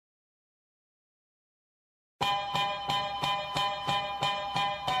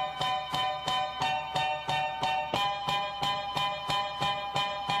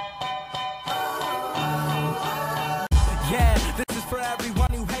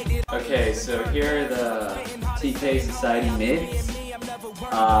Okay, so here are the TK Society mids.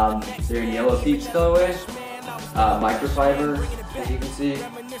 They're in yellow Peeps colorway. Microfiber, as you can see.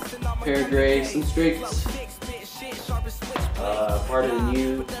 Pair of gray, some streaks. Part of the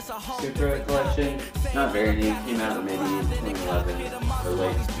new Supra collection. Not very new, came out maybe 2011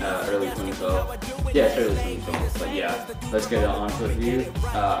 or early 2012. Yeah, it's early 2012, but yeah. Let's get on to a review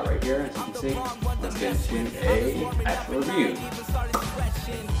right here, as you can see. Let's get into a actual review.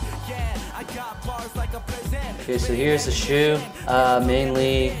 Okay, so here's the shoe,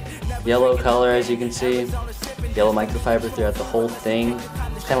 mainly yellow color, as you can see. Yellow microfiber throughout the whole thing.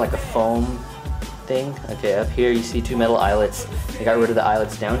 It's kind of like a foam thing. Okay, up here you see two metal eyelets. They got rid of the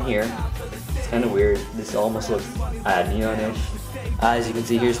eyelets down here. It's kind of weird. This almost looks neonish. As you can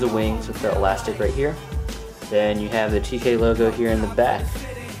see, here's the wings with the elastic right here. Then you have the TK logo here in the back.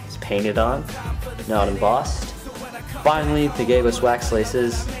 It's painted on, not embossed. Finally, they gave us wax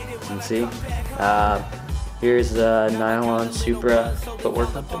laces, as you can see. Here's the nylon Supra footwear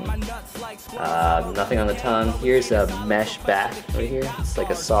company. Nothing on the tongue. Here's a mesh back right here. It's like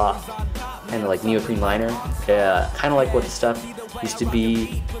a soft, kind of like neoprene liner. Kind of like what the stuff used to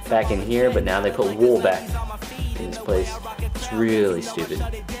be back in here, but now they put wool back in this place. It's really stupid.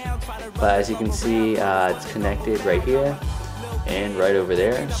 But as you can see, it's connected right here and right over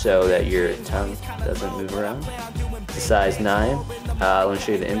there so that your tongue doesn't move around. It's a size 9. Let me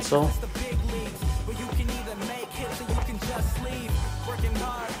show you the insole.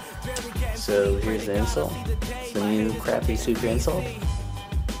 So here's the insole. It's the new crappy Supra insole.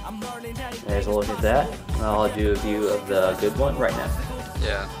 There's a look at that. I'll do a view of the good one right now.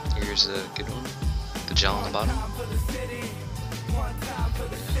 Yeah, here's the good one. The gel on the bottom.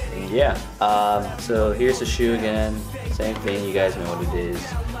 Yeah, so here's the shoe again. Same thing, you guys know what it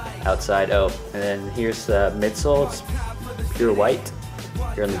is. Outside, and then here's the midsole. It's pure white.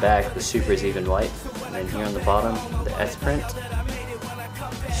 Here on the back, the Supra is even white. And then here on the bottom, the S print.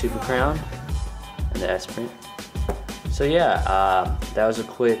 Super crown and the S print. So yeah, that was a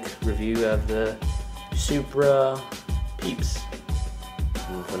quick review of the Supra Peeps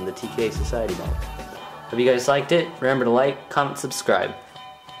from the TK Society bag. Hope you guys liked it. Remember to like, comment, subscribe.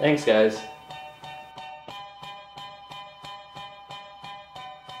 Thanks guys.